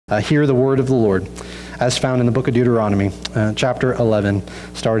Hear the word of the Lord, as found in the book of Deuteronomy, chapter 11,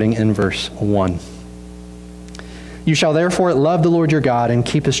 starting in verse 1. You shall therefore love the Lord your God and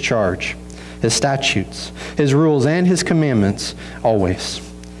keep his charge, his statutes, his rules, and his commandments always.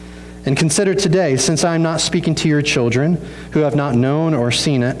 And consider today, since I am not speaking to your children who have not known or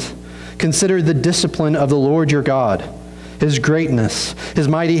seen it, consider the discipline of the Lord your God, his greatness, his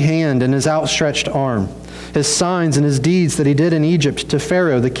mighty hand, and his outstretched arm, his signs and his deeds that he did in Egypt to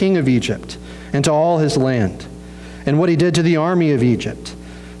Pharaoh, the king of Egypt, and to all his land, and what he did to the army of Egypt,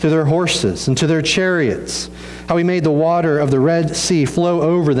 to their horses and to their chariots, how he made the water of the Red Sea flow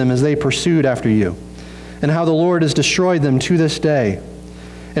over them as they pursued after you, and how the Lord has destroyed them to this day,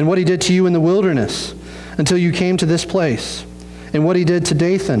 and what he did to you in the wilderness until you came to this place, and what he did to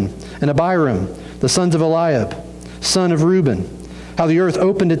Dathan and Abiram, the sons of Eliab, son of Reuben, how the earth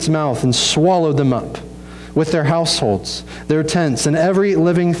opened its mouth and swallowed them up, with their households, their tents, and every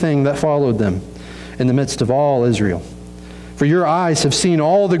living thing that followed them, in the midst of all Israel. For your eyes have seen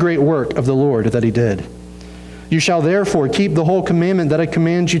all the great work of the Lord that he did. You shall therefore keep the whole commandment that I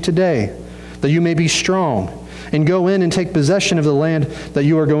command you today, that you may be strong, and go in and take possession of the land that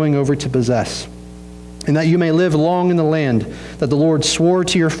you are going over to possess, and that you may live long in the land that the Lord swore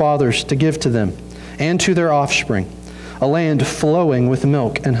to your fathers to give to them and to their offspring, a land flowing with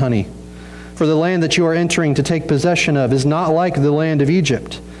milk and honey. For the land that you are entering to take possession of is not like the land of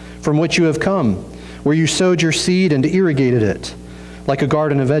Egypt, from which you have come, where you sowed your seed and irrigated it, like a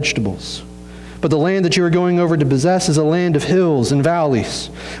garden of vegetables. But the land that you are going over to possess is a land of hills and valleys,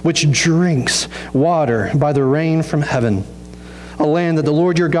 which drinks water by the rain from heaven, a land that the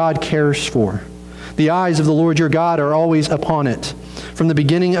Lord your God cares for. The eyes of the Lord your God are always upon it, from the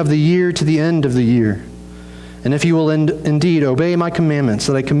beginning of the year to the end of the year. And if you will indeed obey my commandments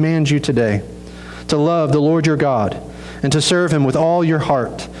that I command you today, to love the Lord your God, and to serve him with all your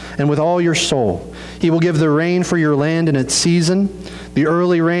heart and with all your soul, he will give the rain for your land in its season, the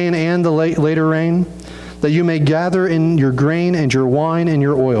early rain and the later rain, that you may gather in your grain and your wine and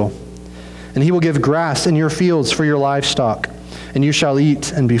your oil. And he will give grass in your fields for your livestock, and you shall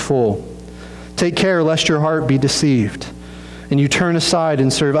eat and be full. Take care lest your heart be deceived, and you turn aside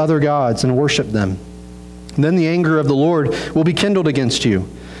and serve other gods and worship them. Then the anger of the Lord will be kindled against you,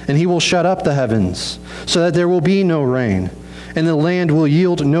 and he will shut up the heavens, so that there will be no rain, and the land will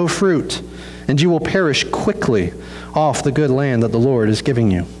yield no fruit, and you will perish quickly off the good land that the Lord is giving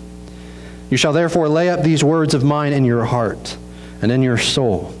you. You shall therefore lay up these words of mine in your heart and in your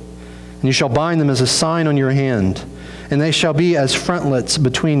soul, and you shall bind them as a sign on your hand, and they shall be as frontlets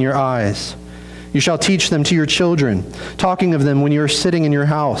between your eyes. You shall teach them to your children, talking of them when you are sitting in your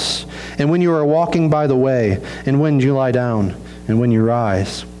house, and when you are walking by the way, and when you lie down, and when you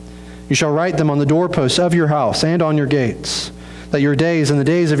rise. You shall write them on the doorposts of your house and on your gates, that your days and the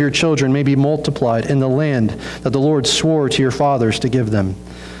days of your children may be multiplied in the land that the Lord swore to your fathers to give them,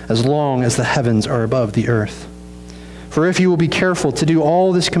 as long as the heavens are above the earth. For if you will be careful to do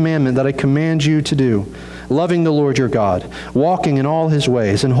all this commandment that I command you to do, loving the Lord your God, walking in all his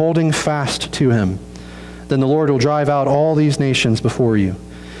ways, and holding fast to him, then the Lord will drive out all these nations before you,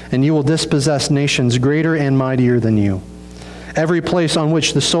 and you will dispossess nations greater and mightier than you. Every place on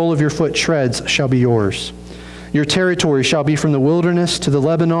which the sole of your foot treads shall be yours. Your territory shall be from the wilderness to the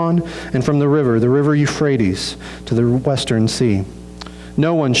Lebanon, and from the river Euphrates, to the western sea.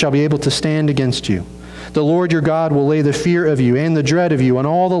 No one shall be able to stand against you. The Lord your God will lay the fear of you and the dread of you on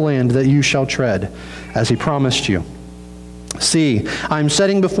all the land that you shall tread, as he promised you. See, I am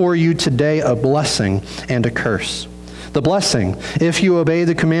setting before you today a blessing and a curse. The blessing, if you obey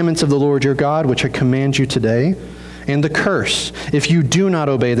the commandments of the Lord your God, which I command you today, and the curse, if you do not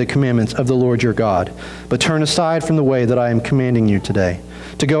obey the commandments of the Lord your God, but turn aside from the way that I am commanding you today,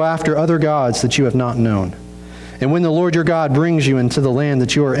 to go after other gods that you have not known. And when the Lord your God brings you into the land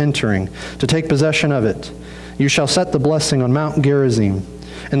that you are entering, to take possession of it, you shall set the blessing on Mount Gerizim,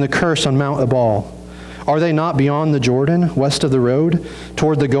 and the curse on Mount Ebal. Are they not beyond the Jordan, west of the road,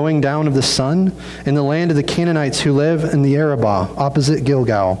 toward the going down of the sun, in the land of the Canaanites who live in the Arabah, opposite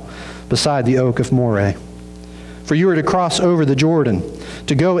Gilgal, beside the oak of Moreh? For you are to cross over the Jordan,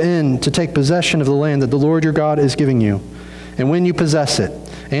 to go in to take possession of the land that the Lord your God is giving you. And when you possess it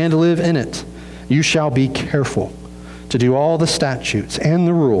and live in it, you shall be careful to do all the statutes and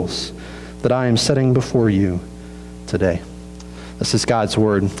the rules that I am setting before you today. This is God's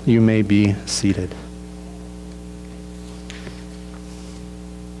word. You may be seated.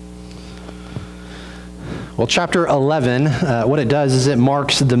 Well, chapter 11, what it does is it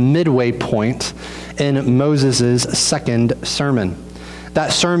marks the midway point in Moses' second sermon.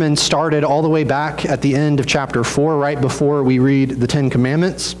 That sermon started all the way back at the end of chapter 4, right before we read the Ten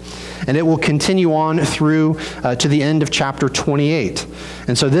Commandments. And it will continue on through to the end of chapter 28.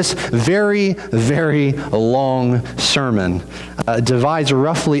 And so this very, very long sermon divides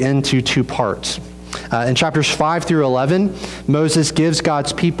roughly into two parts. In chapters 5 through 11, Moses gives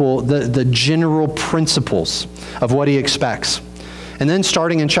God's people the general principles of what he expects. And then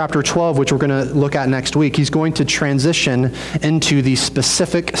starting in chapter 12, which we're going to look at next week, he's going to transition into the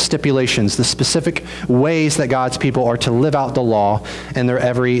specific stipulations, the specific ways that God's people are to live out the law in their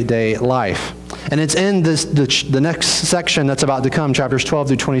everyday life. And it's in the next section that's about to come, chapters 12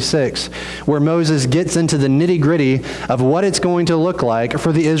 through 26, where Moses gets into the nitty-gritty of what it's going to look like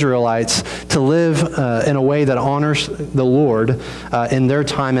for the Israelites to live in a way that honors the Lord in their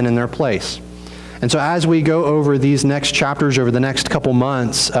time and in their place. And so as we go over these next chapters over the next couple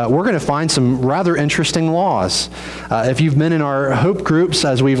months, we're going to find some rather interesting laws. If you've been in our hope groups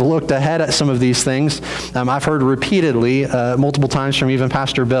as we've looked ahead at some of these things, I've heard repeatedly, multiple times from even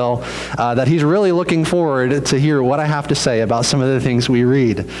Pastor Bill, that he's really looking forward to hear what I have to say about some of the things we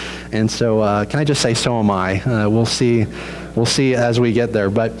read. And so can I just say, so am I. We'll see as we get there.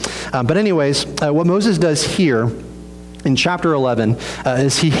 But anyways, what Moses does here in chapter 11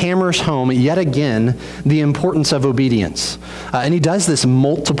 is he hammers home yet again the importance of obedience. And he does this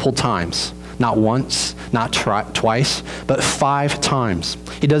multiple times. Not once, not twice, but 5 times.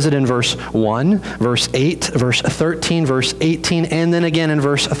 He does it in verse 1, verse 8, verse 13, verse 18, and then again in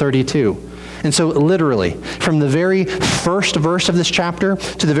verse 32. And so literally, from the very first verse of this chapter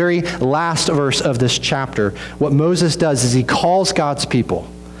to the very last verse of this chapter, what Moses does is he calls God's people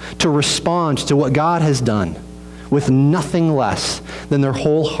to respond to what God has done with nothing less than their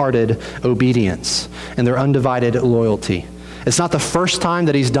wholehearted obedience and their undivided loyalty. It's not the first time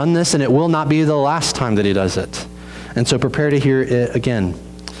that he's done this, and it will not be the last time that he does it. And so prepare to hear it again.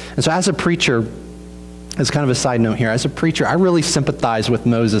 And so as a preacher, as kind of a side note here, as a preacher, I really sympathize with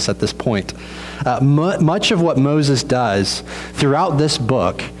Moses at this point. Much of what Moses does throughout this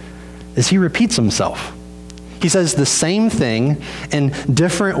book is he repeats himself. He says the same thing in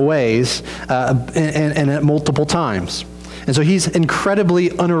different ways and at multiple times. And so he's incredibly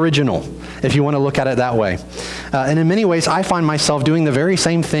unoriginal, if you want to look at it that way. And in many ways, I find myself doing the very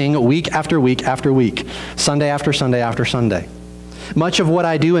same thing week after week after week, Sunday after Sunday after Sunday. Much of what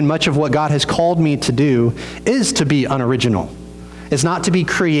I do and much of what God has called me to do is to be unoriginal. It's not to be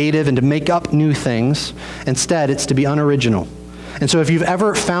creative and to make up new things. Instead, it's to be unoriginal. And so if you've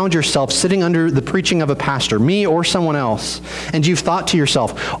ever found yourself sitting under the preaching of a pastor, me or someone else, and you've thought to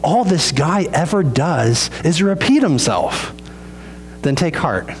yourself, all this guy ever does is repeat himself, then take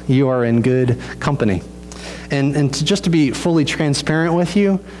heart. You are in good company. And just to be fully transparent with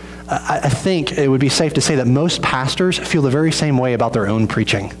you, I think it would be safe to say that most pastors feel the very same way about their own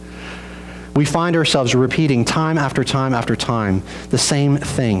preaching. We find ourselves repeating time after time after time the same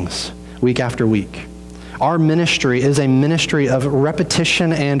things week after week. Our ministry is a ministry of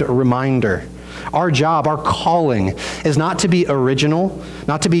repetition and reminder. Our job, our calling, is not to be original,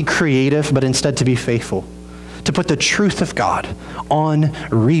 not to be creative, but instead to be faithful, to put the truth of God on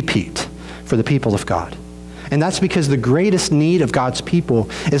repeat for the people of God. And that's because the greatest need of God's people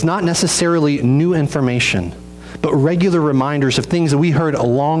is not necessarily new information, but regular reminders of things that we heard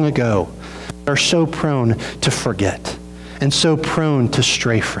long ago that are so prone to forget and so prone to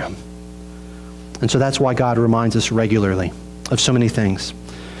stray from. And so that's why God reminds us regularly of so many things.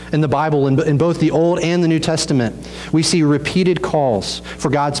 In the Bible, in both the Old and the New Testament, we see repeated calls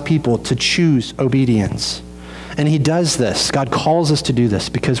for God's people to choose obedience. And he does this. God calls us to do this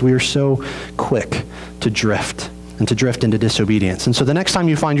because we are so quick to drift and to drift into disobedience. And so the next time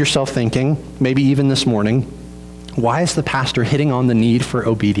you find yourself thinking, maybe even this morning, why is the pastor hitting on the need for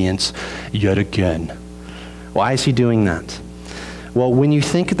obedience yet again? Why is he doing that? Well, when you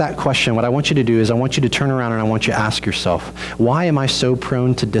think that question, what I want you to do is I want you to turn around and I want you to ask yourself, why am I so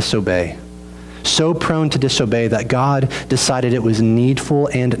prone to disobey? So prone to disobey that God decided it was needful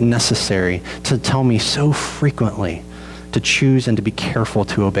and necessary to tell me so frequently to choose and to be careful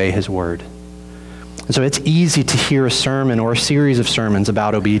to obey his word. And so it's easy to hear a sermon or a series of sermons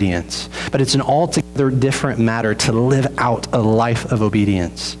about obedience, but it's an altogether different matter to live out a life of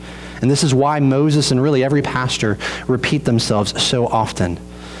obedience. And this is why Moses and really every pastor repeat themselves so often.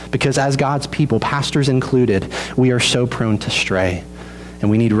 Because as God's people, pastors included, we are so prone to stray. And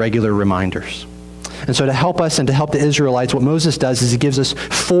we need regular reminders. And so to help us and to help the Israelites, what Moses does is he gives us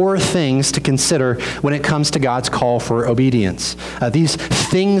 4 things to consider when it comes to God's call for obedience. These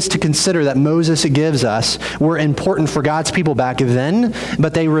things to consider that Moses gives us were important for God's people back then,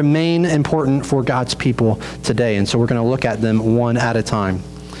 but they remain important for God's people today. And so we're going to look at them one at a time.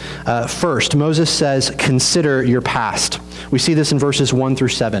 First, Moses says, consider your past. We see this in verses 1 through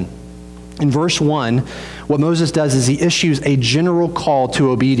 7. In verse 1, what Moses does is he issues a general call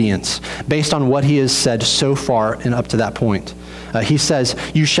to obedience based on what he has said so far and up to that point. He says,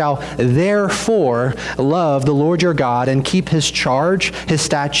 you shall therefore love the Lord your God and keep his charge, his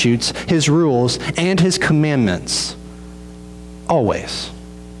statutes, his rules, and his commandments always.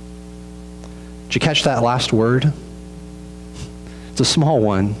 Did you catch that last word? It's a small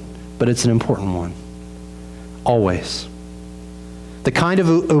one, but it's an important one. Always. The kind of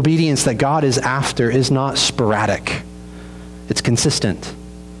obedience that God is after is not sporadic. It's consistent.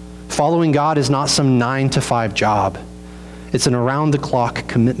 Following God is not some 9-to-5 job. It's an around-the-clock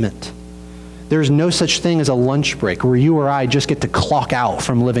commitment. There is no such thing as a lunch break where you or I just get to clock out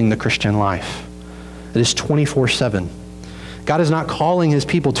from living the Christian life. It is 24/7. God is not calling his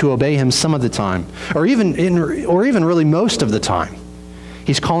people to obey him some of the time, or even really most of the time.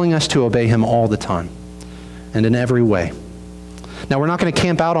 He's calling us to obey him all the time and in every way. Now, we're not going to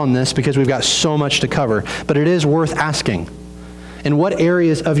camp out on this because we've got so much to cover, but it is worth asking. In what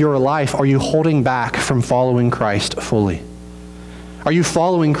areas of your life are you holding back from following Christ fully? Are you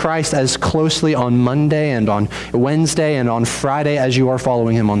following Christ as closely on Monday and on Wednesday and on Friday as you are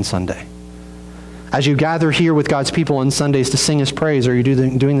following him on Sunday? As you gather here with God's people on Sundays to sing his praise, are you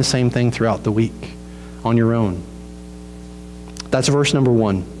doing the same thing throughout the week on your own? That's verse number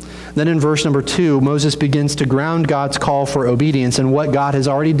 1. Then in verse number 2, Moses begins to ground God's call for obedience and what God has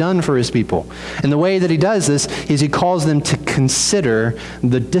already done for his people. And the way that he does this is he calls them to consider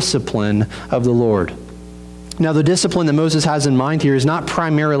the discipline of the Lord. Now, the discipline that Moses has in mind here is not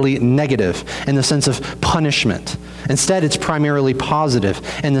primarily negative in the sense of punishment. Instead, it's primarily positive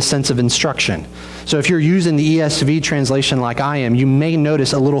in the sense of instruction. So if you're using the ESV translation like I am, you may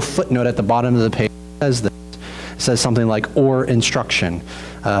notice a little footnote at the bottom of the page that says this. It says something like, or instruction,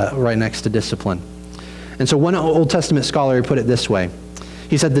 right next to discipline. And so one Old Testament scholar put it this way.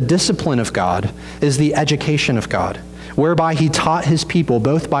 He said, the discipline of God is the education of God, whereby he taught his people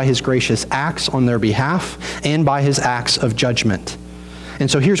both by his gracious acts on their behalf and by his acts of judgment.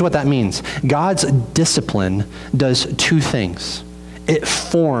 And so here's what that means. God's discipline does 2 things. It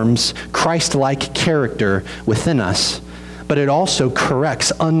forms Christ-like character within us, but it also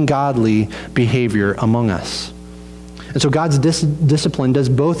corrects ungodly behavior among us. And so God's discipline does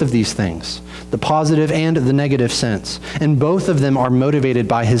both of these things, the positive and the negative sense. And both of them are motivated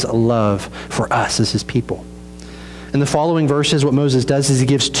by his love for us as his people. In the following verses, what Moses does is he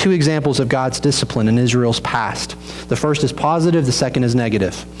gives 2 examples of God's discipline in Israel's past. The first is positive, the second is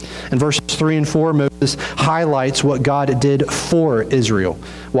negative. In verses 3 and 4, Moses highlights what God did for Israel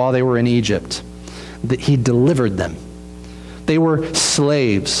while they were in Egypt. That he delivered them. They were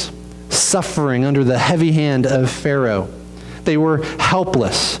slaves, suffering under the heavy hand of Pharaoh. They were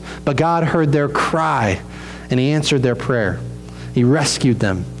helpless, but God heard their cry and he answered their prayer. He rescued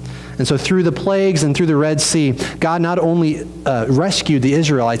them. And so through the plagues and through the Red Sea, God not only rescued the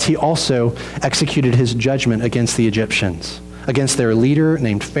Israelites, he also executed his judgment against the Egyptians, against their leader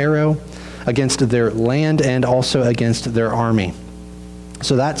named Pharaoh, against their land, and also against their army.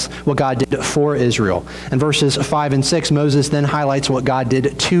 So that's what God did for Israel. In verses 5 and 6, Moses then highlights what God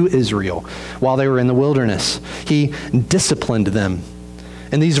did to Israel while they were in the wilderness. He disciplined them.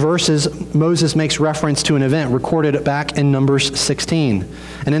 In these verses, Moses makes reference to an event recorded back in Numbers 16.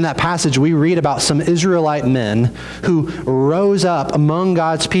 And in that passage, we read about some Israelite men who rose up among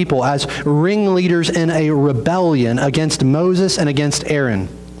God's people as ringleaders in a rebellion against Moses and against Aaron.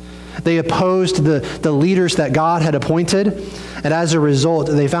 They opposed the leaders that God had appointed, and as a result,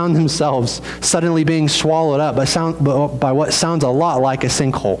 they found themselves suddenly being swallowed up by what sounds a lot like a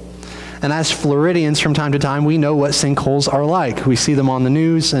sinkhole. And as Floridians, from time to time, we know what sinkholes are like. We see them on the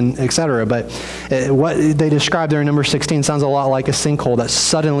news and etc. But what they describe there in number 16 sounds a lot like a sinkhole that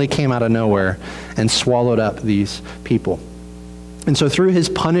suddenly came out of nowhere and swallowed up these people. And so through his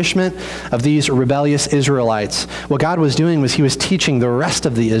punishment of these rebellious Israelites, what God was doing was he was teaching the rest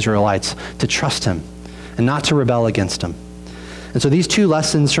of the Israelites to trust him and not to rebel against him. And so these 2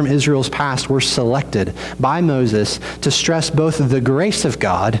 lessons from Israel's past were selected by Moses to stress both the grace of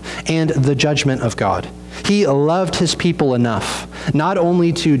God and the judgment of God. He loved his people enough not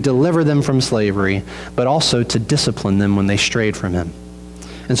only to deliver them from slavery, but also to discipline them when they strayed from him.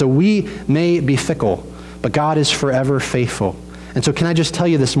 And so we may be fickle, but God is forever faithful. And so can I just tell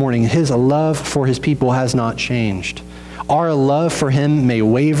you this morning, his love for his people has not changed. Our love for him may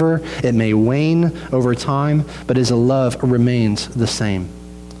waver, it may wane over time, but his love remains the same.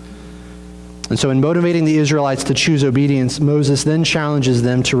 And so in motivating the Israelites to choose obedience, Moses then challenges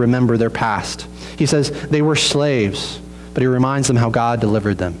them to remember their past. He says they were slaves, but he reminds them how God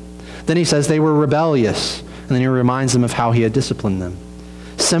delivered them. Then he says they were rebellious, and then he reminds them of how he had disciplined them.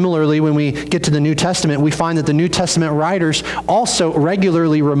 Similarly, when we get to the New Testament, we find that the New Testament writers also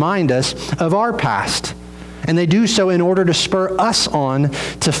regularly remind us of our past. And they do so in order to spur us on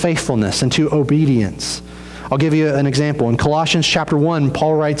to faithfulness and to obedience. I'll give you an example. In Colossians chapter 1,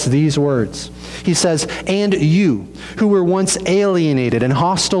 Paul writes these words. He says, "And you, who were once alienated and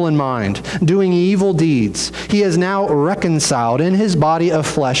hostile in mind, doing evil deeds, he is now reconciled in his body of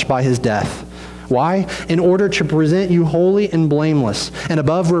flesh by his death." Why? In order to present you holy and blameless and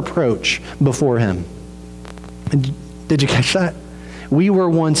above reproach before him. Did you catch that? We were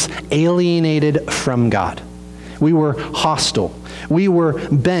once alienated from God. We were hostile. We were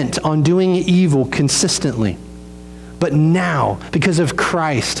bent on doing evil consistently. But now, because of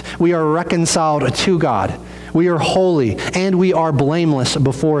Christ, we are reconciled to God. We are holy and we are blameless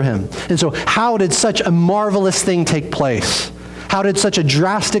before him. And so how did such a marvelous thing take place? How did such a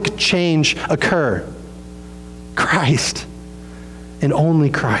drastic change occur? Christ, and only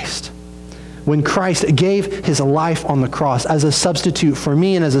Christ. When Christ gave his life on the cross as a substitute for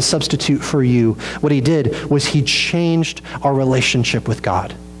me and as a substitute for you, what he did was he changed our relationship with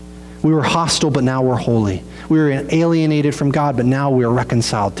God. We were hostile, but now we're holy. We were alienated from God, but now we are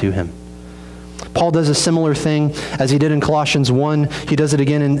reconciled to him. Paul does a similar thing as he did in Colossians 1. He does it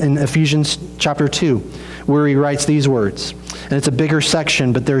again in Ephesians chapter 2, where he writes these words. And it's a bigger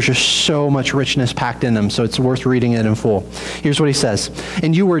section, but there's just so much richness packed in them, so it's worth reading it in full. Here's what he says.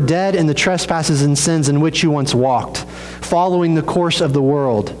 "And you were dead in the trespasses and sins in which you once walked, following the course of the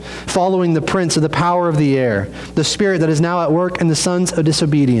world, following the prince of the power of the air, the spirit that is now at work in the sons of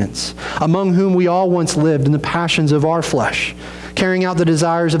disobedience, among whom we all once lived in the passions of our flesh, carrying out the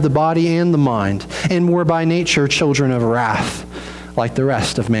desires of the body and the mind, and were by nature children of wrath, like the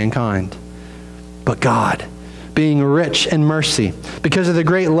rest of mankind. But God, being rich in mercy, because of the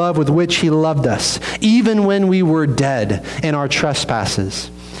great love with which he loved us, even when we were dead in our trespasses,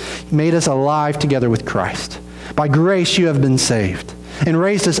 made us alive together with Christ. By grace you have been saved, and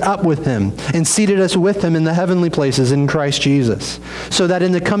raised us up with him, and seated us with him in the heavenly places in Christ Jesus, so that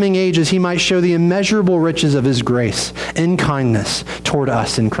in the coming ages he might show the immeasurable riches of his grace and kindness toward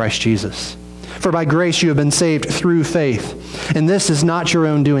us in Christ Jesus. For by grace you have been saved through faith, and this is not your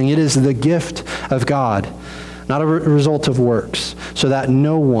own doing, it is the gift of God, not a result of works, so that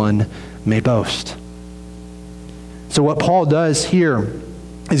no one may boast." So what Paul does here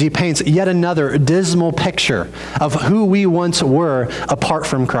is he paints yet another dismal picture of who we once were apart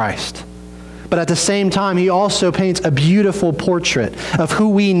from Christ. But at the same time, he also paints a beautiful portrait of who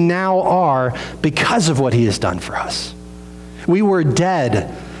we now are because of what he has done for us. We were dead,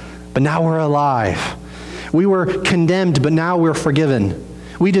 but now we're alive. We were condemned, but now we're forgiven.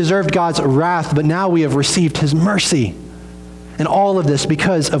 We deserved God's wrath, but now we have received his mercy. And all of this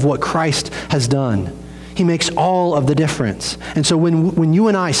because of what Christ has done. He makes all of the difference. And so when you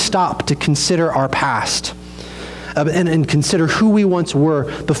and I stop to consider our past and consider who we once were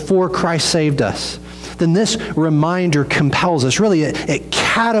before Christ saved us, then this reminder compels us. Really, it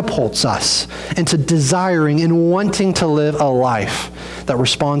catapults us into desiring and wanting to live a life that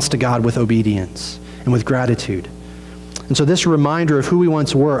responds to God with obedience and with gratitude. And so this reminder of who we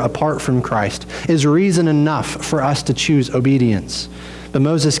once were apart from Christ is reason enough for us to choose obedience. But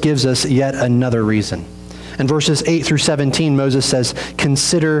Moses gives us yet another reason. In verses 8 through 17, Moses says,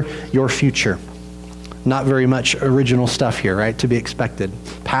 "Consider your future." Not very much original stuff here, right? To be expected.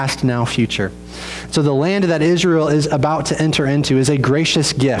 Past, now, future. So the land that Israel is about to enter into is a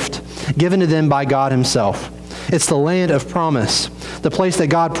gracious gift given to them by God himself. It's the land of promise, the place that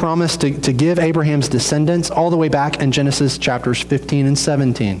God promised to give Abraham's descendants all the way back in Genesis chapters 15 and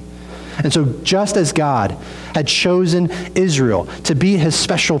 17. And so just as God had chosen Israel to be his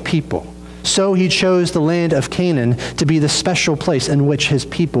special people, so he chose the land of Canaan to be the special place in which his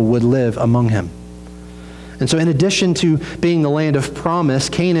people would live among him. And so in addition to being the land of promise,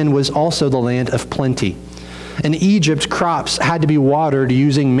 Canaan was also the land of plenty. In Egypt, crops had to be watered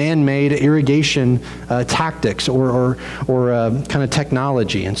using man-made irrigation tactics or kind of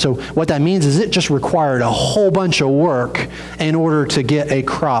technology. And so what that means is it just required a whole bunch of work in order to get a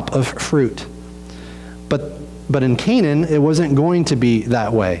crop of fruit. But in Canaan, it wasn't going to be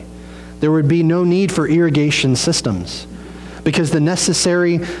that way. There would be no need for irrigation systems. because the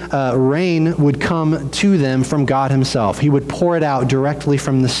necessary rain would come to them from God himself. He would pour it out directly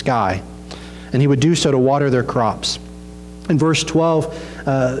from the sky, and he would do so to water their crops. And verse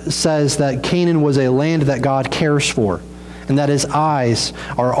 12 says that Canaan was a land that God cares for, and that his eyes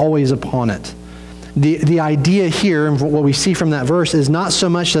are always upon it. The idea here, and what we see from that verse, is not so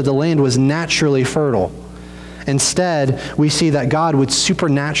much that the land was naturally fertile. Instead, we see that God would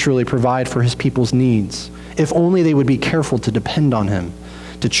supernaturally provide for his people's needs, if only they would be careful to depend on him,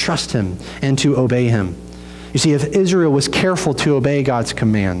 to trust him, and to obey him. You see, if Israel was careful to obey God's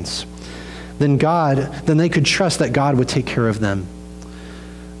commands, then they could trust that God would take care of them.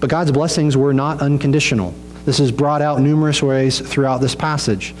 But God's blessings were not unconditional. This is brought out numerous ways throughout this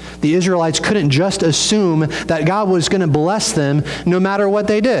passage. The Israelites couldn't just assume that God was going to bless them no matter what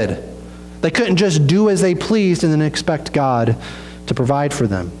they did. They couldn't just do as they pleased and then expect God to provide for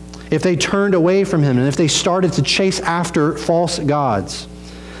them. If they turned away from him and if they started to chase after false gods,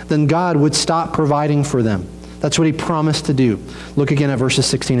 then God would stop providing for them. That's what he promised to do. Look again at verses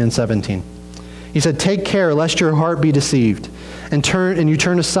 16 and 17. He said, "Take care lest your heart be deceived, and you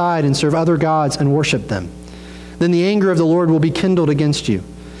turn aside and serve other gods and worship them. Then the anger of the Lord will be kindled against you,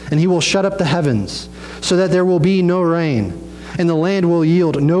 and he will shut up the heavens, so that there will be no rain, and the land will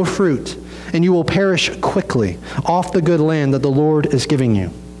yield no fruit, and you will perish quickly off the good land that the Lord is giving you."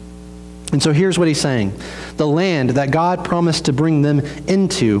 And so here's what he's saying. The land that God promised to bring them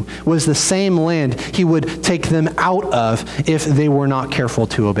into was the same land he would take them out of if they were not careful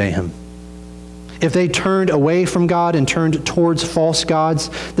to obey him. If they turned away from God and turned towards false gods,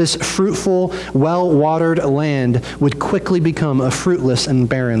 this fruitful, well-watered land would quickly become a fruitless and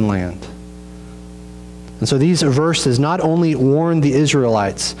barren land. And so these verses not only warn the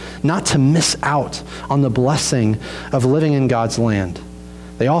Israelites not to miss out on the blessing of living in God's land,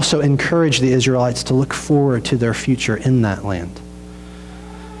 they also encourage the Israelites to look forward to their future in that land.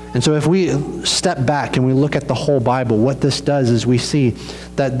 And so if we step back and we look at the whole Bible, what this does is we see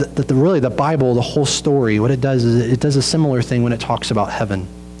that really the Bible, the whole story, what it does is it does a similar thing when it talks about heaven.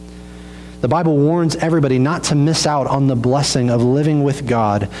 The Bible warns everybody not to miss out on the blessing of living with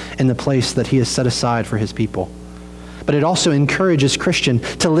God in the place that he has set aside for his people. But it also encourages Christians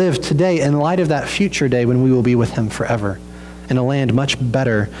to live today in light of that future day when we will be with him forever in a land much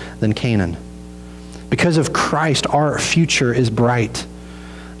better than Canaan. Because of Christ, our future is bright.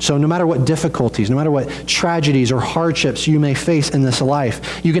 So no matter what difficulties, no matter what tragedies or hardships you may face in this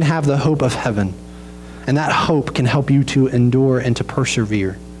life, you can have the hope of heaven. And that hope can help you to endure and to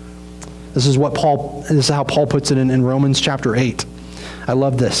persevere. This is how Paul puts it in Romans chapter 8. I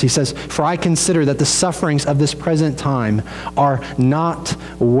love this. He says, "For I consider that the sufferings of this present time are not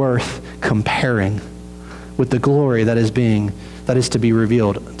worth comparing with the glory that is to be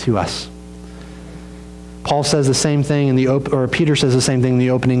revealed to us." Paul says the same thing Peter says the same thing in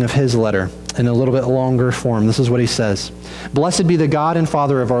the opening of his letter in a little bit longer form. This is what he says. "Blessed be the God and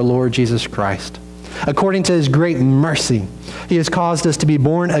Father of our Lord Jesus Christ. According to his great mercy, he has caused us to be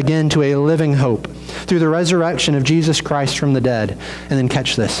born again to a living hope through the resurrection of Jesus Christ from the dead." And then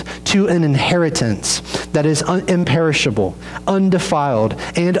catch this, "to an inheritance that is imperishable, undefiled,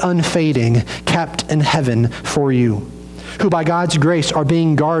 and unfading, kept in heaven for you, who by God's grace are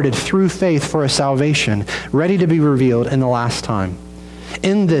being guarded through faith for a salvation, ready to be revealed in the last time.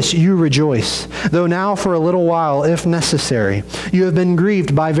 In this you rejoice, though now for a little while, if necessary, you have been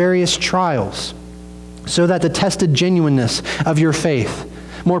grieved by various trials, so that the tested genuineness of your faith,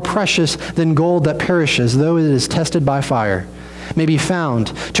 more precious than gold that perishes, though it is tested by fire, may be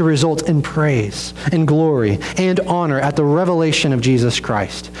found to result in praise and glory and honor at the revelation of Jesus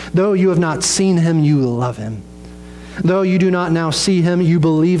Christ. Though you have not seen him, you love him. Though you do not now see him, you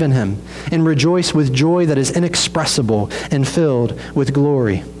believe in him and rejoice with joy that is inexpressible and filled with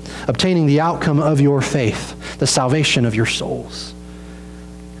glory, obtaining the outcome of your faith, the salvation of your souls."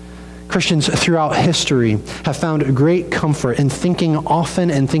 Christians throughout history have found great comfort in thinking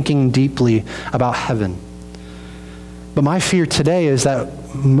often and thinking deeply about heaven. But my fear today is that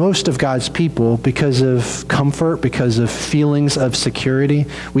most of God's people, because of comfort, because of feelings of security,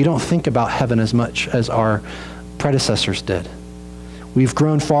 we don't think about heaven as much as our predecessors did. We've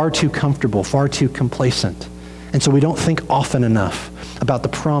grown far too comfortable, far too complacent. And so we don't think often enough about the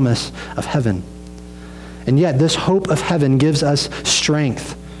promise of heaven. And yet this hope of heaven gives us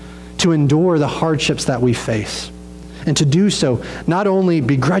strength to endure the hardships that we face, and to do so not only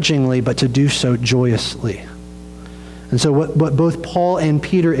begrudgingly, but to do so joyously. And so what both Paul and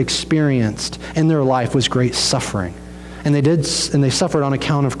Peter experienced in their life was great suffering. And they suffered on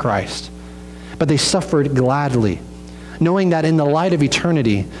account of Christ. But they suffered gladly, knowing that in the light of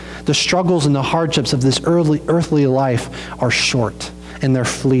eternity, The struggles and the hardships of this earthly life are short and they're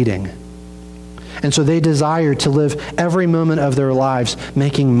fleeting. And so they desire to live every moment of their lives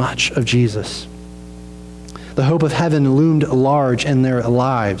making much of Jesus. The hope of heaven loomed large in their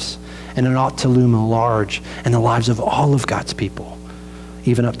lives, and it ought to loom large in the lives of all of God's people,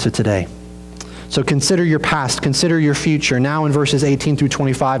 even up to today. So consider your past, consider your future. Now in verses 18 through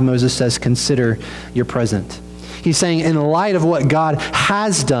 25, Moses says, consider your present. He's saying, in light of what God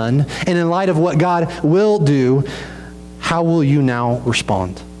has done, and in light of what God will do, how will you now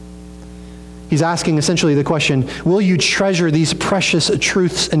respond? He's asking essentially the question, will you treasure these precious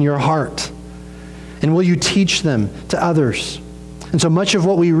truths in your heart? And will you teach them to others? And so much of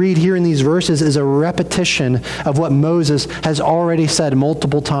what we read here in these verses is a repetition of what Moses has already said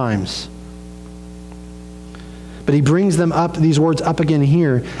multiple times. But he brings these words up again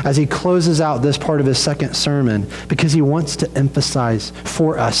here as he closes out this part of his second sermon, because he wants to emphasize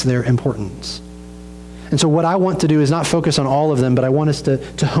for us their importance. And so what I want to do is not focus on all of them, but I want us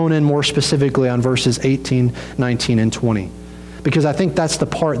to hone in more specifically on verses 18, 19, and 20. Because I think that's the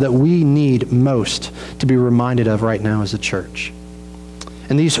part that we need most to be reminded of right now as a church.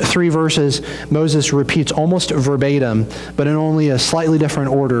 In these three verses, Moses repeats almost verbatim, but in only a slightly different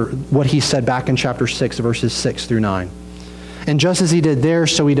order, what he said back in chapter 6, verses 6 through 9. And just as he did there,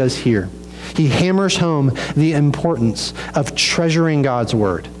 so he does here. He hammers home the importance of treasuring God's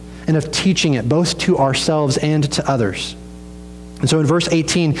word and of teaching it both to ourselves and to others. And so in verse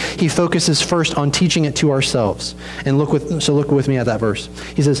 18, he focuses first on teaching it to ourselves. And look with me at that verse.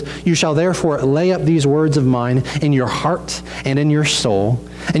 He says, you shall therefore lay up these words of mine in your heart and in your soul,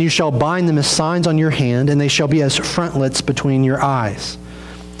 and you shall bind them as signs on your hand, and they shall be as frontlets between your eyes.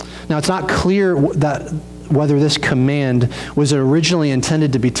 Now it's not clear that whether this command was originally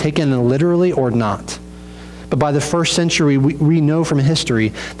intended to be taken literally or not. But by the first century, we know from history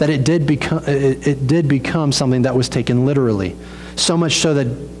that it did become something that was taken literally. So much so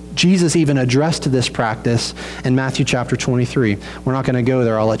that Jesus even addressed this practice in Matthew chapter 23. We're not going to go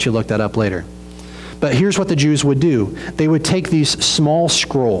there. I'll let you look that up later. But here's what the Jews would do. They would take these small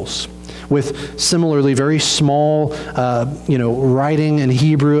scrolls with similarly very small writing in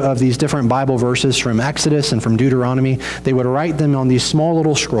Hebrew of these different Bible verses from Exodus and from Deuteronomy. They would write them on these small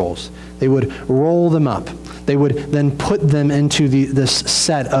little scrolls. They would roll them up. They would then put them into this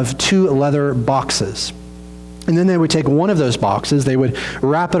set of 2 leather boxes. And then they would take one of those boxes, they would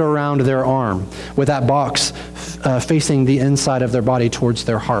wrap it around their arm with that box facing the inside of their body towards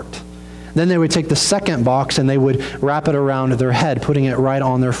their heart. Then they would take the second box and they would wrap it around their head, putting it right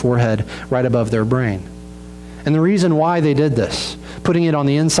on their forehead, right above their brain. And the reason why they did this, putting it on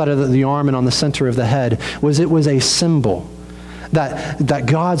the inside of the arm and on the center of the head, was it was a symbol that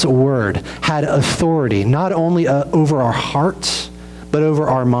God's word had authority, not only over our hearts, but over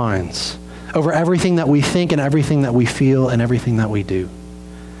our minds, over everything that we think and everything that we feel and everything that we do.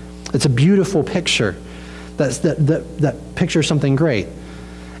 It's a beautiful picture. That pictures something great.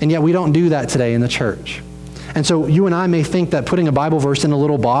 And yet we don't do that today in the church. And so you and I may think that putting a Bible verse in a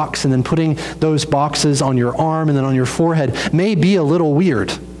little box and then putting those boxes on your arm and then on your forehead may be a little weird.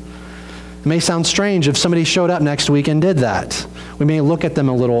 It may sound strange if somebody showed up next week and did that. We may look at them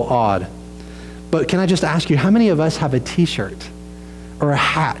a little odd. But can I just ask you, how many of us have a t-shirt or a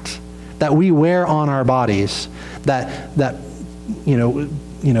hat that we wear on our bodies that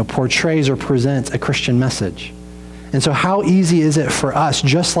portrays or presents a Christian message? And so how easy is it for us,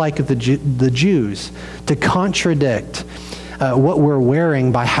 just like the Jews, to contradict what we're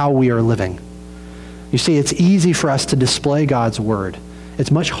wearing by how we are living? You see, it's easy for us to display God's word. It's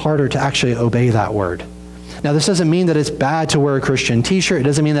much harder to actually obey that word. Now, this doesn't mean that it's bad to wear a Christian t-shirt. It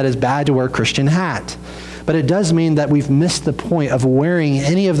doesn't mean that it's bad to wear a Christian hat. But it does mean that we've missed the point of wearing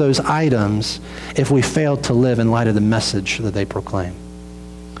any of those items if we fail to live in light of the message that they proclaim.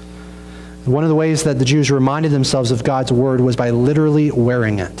 One of the ways that the Jews reminded themselves of God's word was by literally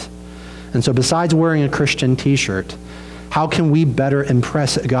wearing it. And so besides wearing a Christian t-shirt, how can we better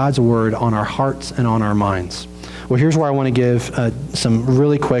impress God's word on our hearts and on our minds? Well, here's where I want to give some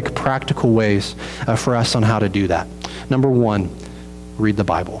really quick practical ways for us on how to do that. Number 1, read the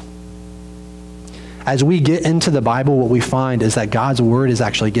Bible. As we get into the Bible, what we find is that God's word is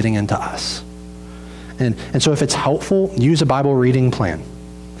actually getting into us. And so if it's helpful, use a Bible reading plan.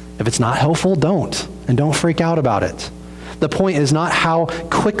 If it's not helpful, don't. And don't freak out about it. The point is not how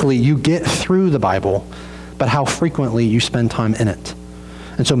quickly you get through the Bible, but how frequently you spend time in it.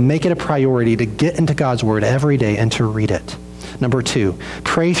 And so make it a priority to get into God's word every day and to read it. Number 2,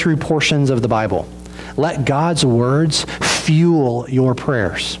 pray through portions of the Bible. Let God's words fuel your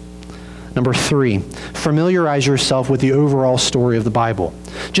prayers. Number 3, familiarize yourself with the overall story of the Bible.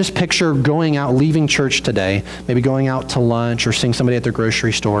 Just picture going out, leaving church today, maybe going out to lunch or seeing somebody at the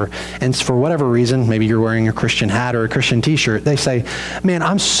grocery store, and for whatever reason, maybe you're wearing a Christian hat or a Christian t-shirt, they say, man,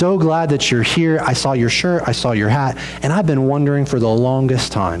 I'm so glad that you're here. I saw your shirt, I saw your hat, and I've been wondering for the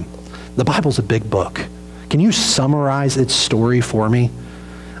longest time. The Bible's a big book. Can you summarize its story for me?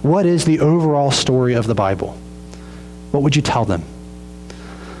 What is the overall story of the Bible? What would you tell them?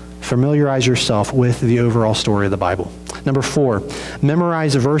 Familiarize yourself with the overall story of the Bible. Number 4,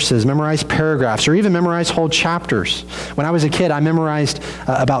 memorize verses, memorize paragraphs, or even memorize whole chapters. When I was a kid, I memorized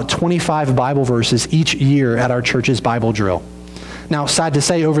about 25 Bible verses each year at our church's Bible drill. Now, sad to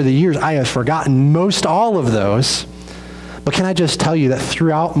say, over the years, I have forgotten most all of those. But can I just tell you that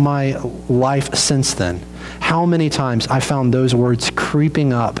throughout my life since then, how many times I found those words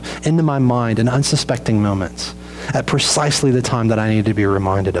creeping up into my mind in unsuspecting moments at precisely the time that I needed to be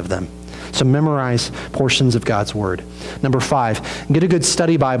reminded of them. So memorize portions of God's Word. Number 5, get a good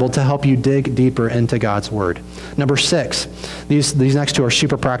study Bible to help you dig deeper into God's Word. Number 6, these next two are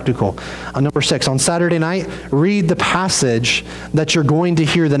super practical. Number 6, on Saturday night, read the passage that you're going to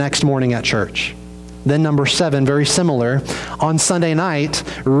hear the next morning at church. Then number 7, very similar, on Sunday night,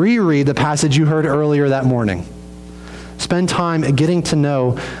 reread the passage you heard earlier that morning. Spend time getting to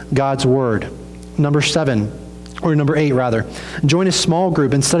know God's Word. Number 8 rather, join a small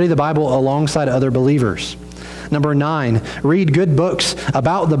group and study the Bible alongside other believers. Number 9, read good books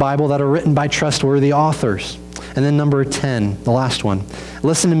about the Bible that are written by trustworthy authors. And then number 10, the last one,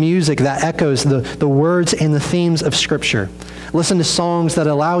 listen to music that echoes the words and the themes of Scripture. Listen to songs that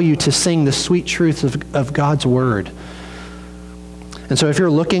allow you to sing the sweet truths of God's Word. And so if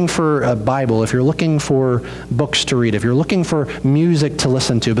you're looking for a Bible, if you're looking for books to read, if you're looking for music to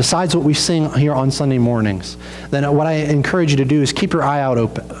listen to, besides what we sing here on Sunday mornings, then what I encourage you to do is keep your eye out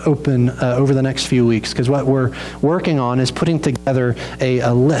open over the next few weeks, because what we're working on is putting together a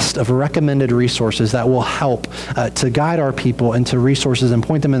list of recommended resources that will help to guide our people into resources and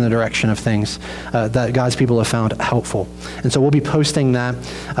point them in the direction of things that God's people have found helpful. And so we'll be posting that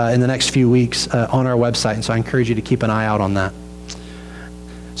in the next few weeks on our website, and so I encourage you to keep an eye out on that.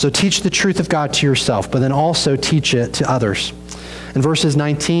 So teach the truth of God to yourself, but then also teach it to others. In verse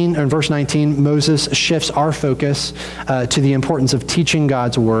 19, Moses shifts our focus to the importance of teaching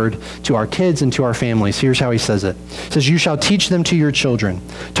God's Word to our kids and to our families. Here's how he says it. He says, "You shall teach them to your children,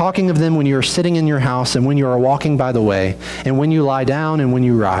 talking of them when you are sitting in your house and when you are walking by the way, and when you lie down and when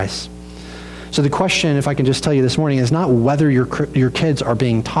you rise." So the question, if I can just tell you this morning, is not whether your kids are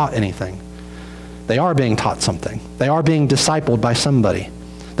being taught anything. They are being taught something. They are being discipled by somebody.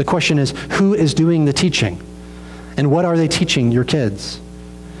 The question is, who is doing the teaching? And what are they teaching your kids?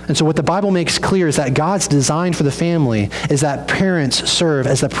 And so what the Bible makes clear is that God's design for the family is that parents serve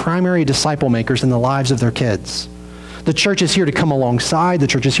as the primary disciple makers in the lives of their kids. The church is here to come alongside. The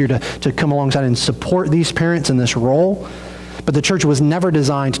church is here to come alongside and support these parents in this role. But the church was never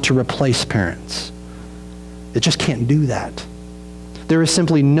designed to replace parents. It just can't do that. There is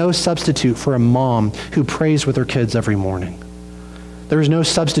simply no substitute for a mom who prays with her kids every morning. There is no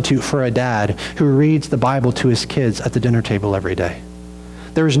substitute for a dad who reads the Bible to his kids at the dinner table every day.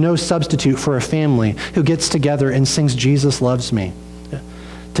 There is no substitute for a family who gets together and sings "Jesus Loves Me"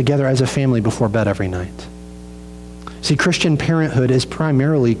 together as a family before bed every night. See, Christian parenthood is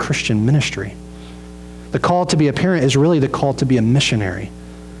primarily Christian ministry. The call to be a parent is really the call to be a missionary,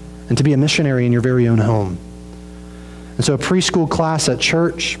 and to be a missionary in your very own home. And so a preschool class at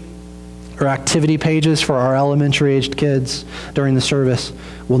church, or activity pages for our elementary-aged kids during the service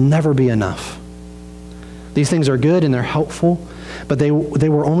will never be enough. These things are good and they're helpful, but they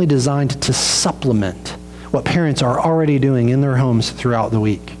were only designed to supplement what parents are already doing in their homes throughout the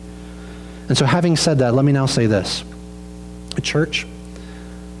week. And so having said that, let me now say this. Church,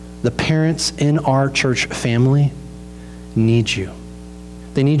 the parents in our church family need you.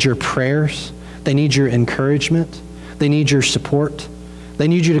 They need your prayers. They need your encouragement. They need your support. They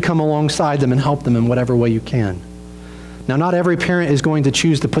need you to come alongside them and help them in whatever way you can. Now, not every parent is going to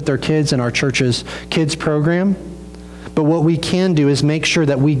choose to put their kids in our church's kids program, but what we can do is make sure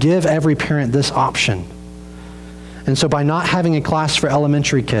that we give every parent this option. And so by not having a class for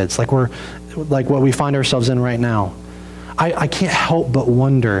elementary kids, like what we find ourselves in right now, I can't help but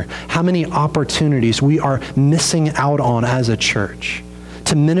wonder how many opportunities we are missing out on as a church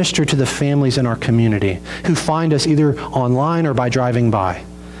to minister to the families in our community who find us either online or by driving by,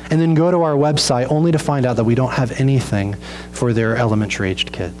 and then go to our website only to find out that we don't have anything for their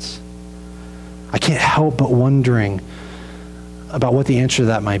elementary-aged kids. I can't help but wondering about what the answer to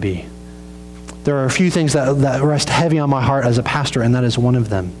that might be. There are a few things that rest heavy on my heart as a pastor, and that is one of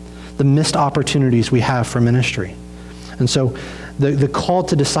them. The missed opportunities we have for ministry. And so The call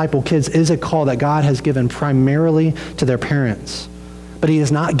to disciple kids is a call that God has given primarily to their parents, but he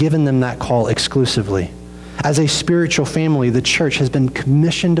has not given them that call exclusively. As a spiritual family, the church has been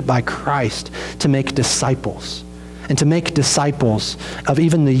commissioned by Christ to make disciples, and to make disciples of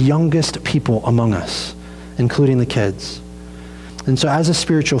even the youngest people among us, including the kids. And so as a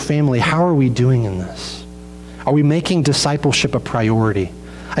spiritual family, how are we doing in this? Are we making discipleship a priority?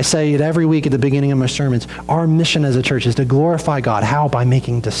 I say it every week at the beginning of my sermons. Our mission as a church is to glorify God. How? By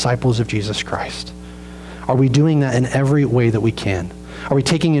making disciples of Jesus Christ. Are we doing that in every way that we can? Are we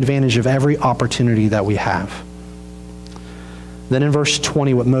taking advantage of every opportunity that we have? Then in verse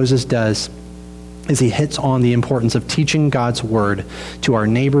 20, what Moses does is he hits on the importance of teaching God's word to our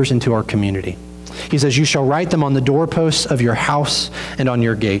neighbors and to our community. He says, you shall write them on the doorposts of your house and on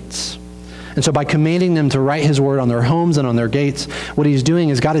your gates. And so by commanding them to write his word on their homes and on their gates, what he's doing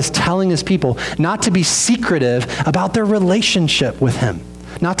is God is telling his people not to be secretive about their relationship with him,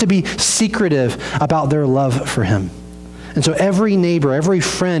 not to be secretive about their love for him. And so every neighbor, every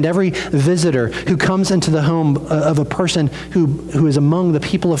friend, every visitor who comes into the home of a person who is among the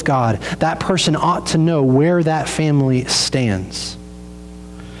people of God, that person ought to know where that family stands.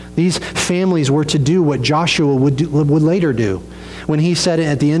 These families were to do what Joshua would later do when he said it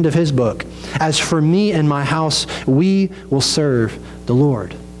at the end of his book, as for me and my house, we will serve the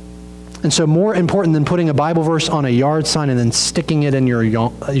Lord. And so more important than putting a Bible verse on a yard sign and then sticking it in your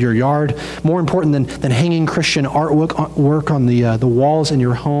yard, more important than hanging Christian artwork on the walls in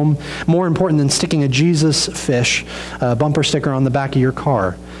your home, more important than sticking a Jesus fish bumper sticker on the back of your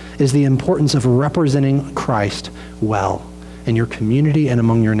car, is the importance of representing Christ well in your community and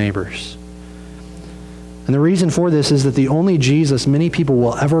among your neighbors. And the reason for this is that the only Jesus many people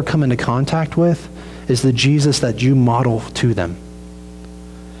will ever come into contact with is the Jesus that you model to them.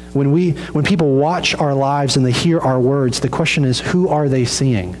 When people watch our lives and they hear our words, the question is, who are they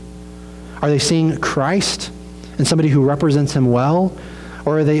seeing? Are they seeing Christ and somebody who represents him well?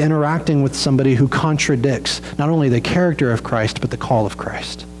 Or are they interacting with somebody who contradicts not only the character of Christ, but the call of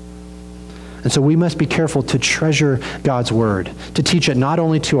Christ? And so we must be careful to treasure God's word, to teach it not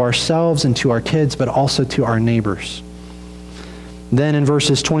only to ourselves and to our kids, but also to our neighbors. Then in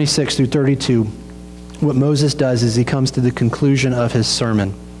verses 26 through 32, what Moses does is he comes to the conclusion of his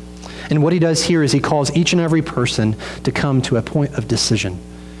sermon. And what he does here is he calls each and every person to come to a point of decision.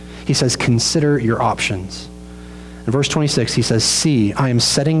 He says, consider your options. In verse 26, he says, see, I am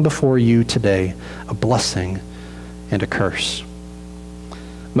setting before you today a blessing and a curse.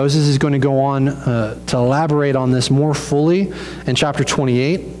 Moses is going to go on to elaborate on this more fully in chapter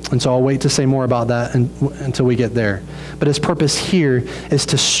 28, and so I'll wait to say more about that until we get there. But his purpose here is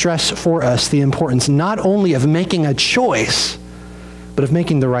to stress for us the importance not only of making a choice, but of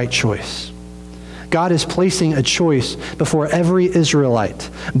making the right choice. God is placing a choice before every Israelite: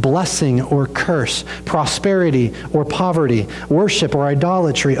 blessing or curse, prosperity or poverty, worship or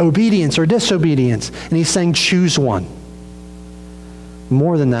idolatry, obedience or disobedience. And he's saying, choose one.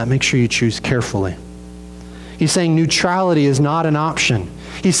 More than that, make sure you choose carefully. He's saying neutrality is not an option.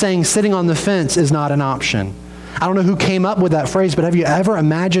 He's saying sitting on the fence is not an option. I don't know who came up with that phrase, but have you ever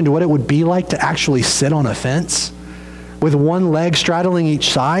imagined what it would be like to actually sit on a fence with one leg straddling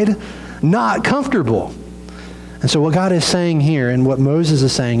each side? Not comfortable. And so what God is saying here, and what Moses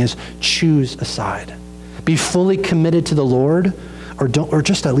is saying, is choose a side. Be fully committed to the Lord, or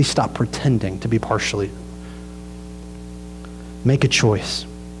just at least stop pretending to be partially. Make a choice.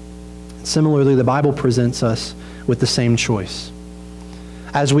 Similarly, the Bible presents us with the same choice.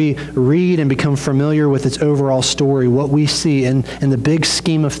 As we read and become familiar with its overall story, what we see in the big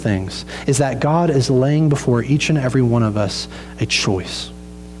scheme of things is that God is laying before each and every one of us a choice.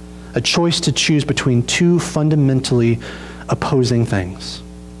 A choice to choose between two fundamentally opposing things: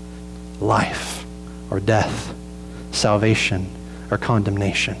 life or death, salvation or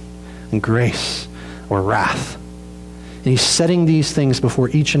condemnation, and grace or wrath. And he's setting these things before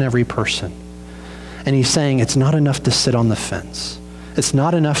each and every person. And he's saying it's not enough to sit on the fence. It's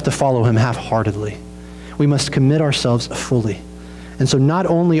not enough to follow him half-heartedly. We must commit ourselves fully. And so not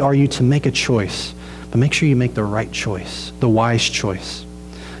only are you to make a choice, but make sure you make the right choice, the wise choice.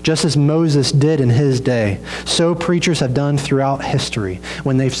 Just as Moses did in his day, so preachers have done throughout history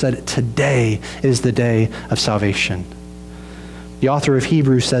when they've said, today is the day of salvation. The author of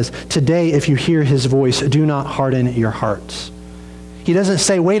Hebrews says, today, if you hear his voice, do not harden your hearts. He doesn't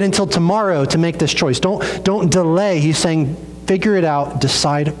say, wait until tomorrow to make this choice. Don't delay. He's saying, figure it out,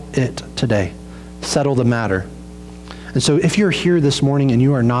 decide it today. Settle the matter. And so if you're here this morning and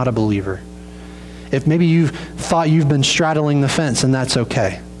you are not a believer, if maybe you've thought you've been straddling the fence, and that's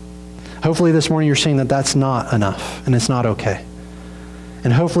okay. Hopefully this morning you're saying that that's not enough and it's not okay.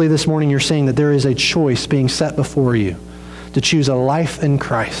 And hopefully this morning you're seeing that there is a choice being set before you to choose a life in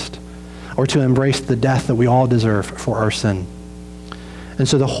Christ or to embrace the death that we all deserve for our sin. And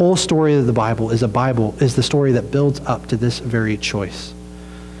so the whole story of the Bible is the story that builds up to this very choice.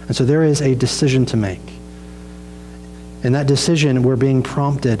 And so there is a decision to make. In that decision, we're being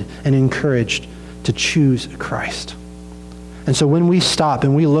prompted and encouraged to choose Christ. And so when we stop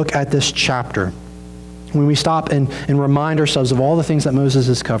and we look at this chapter, when we stop and remind ourselves of all the things that Moses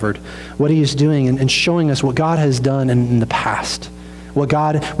has covered, what he is doing and showing us what God has done in the past, what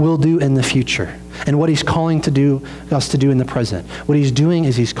God will do in the future, and what he's calling us to do in the present. What he's doing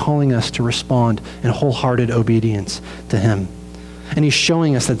is he's calling us to respond in wholehearted obedience to him. And he's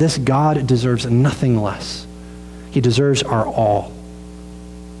showing us that this God deserves nothing less. He deserves our all.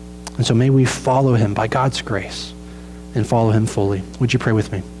 And so may we follow him by God's grace and follow him fully. Would you pray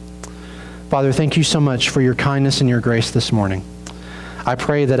with me? Father, thank you so much for your kindness and your grace this morning. I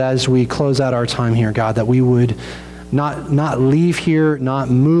pray that as we close out our time here, God, that we would not leave here, not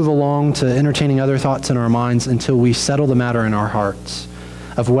move along to entertaining other thoughts in our minds until we settle the matter in our hearts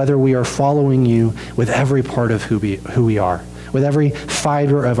of whether we are following you with every part of who we are, with every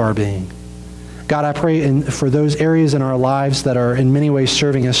fiber of our being. God, I pray for those areas in our lives that are in many ways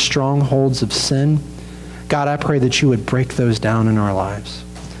serving as strongholds of sin. God, I pray that you would break those down in our lives.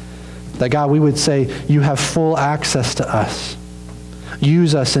 That, God, we would say, you have full access to us.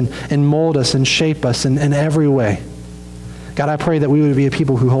 Use us and mold us and shape us in every way. God, I pray that we would be a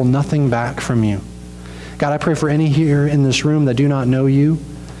people who hold nothing back from you. God, I pray for any here in this room that do not know you.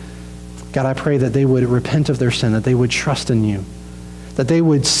 God, I pray that they would repent of their sin, that they would trust in you, that they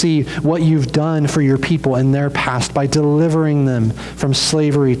would see what you've done for your people in their past by delivering them from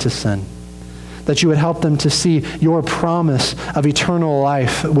slavery to sin, that you would help them to see your promise of eternal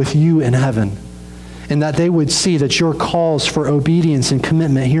life with you in heaven, and that they would see that your calls for obedience and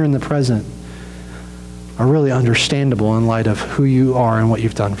commitment here in the present are really understandable in light of who you are and what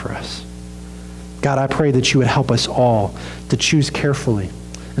you've done for us. God, I pray that you would help us all to choose carefully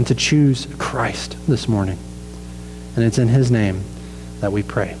and to choose Christ this morning. And it's in his name that we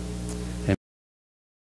pray.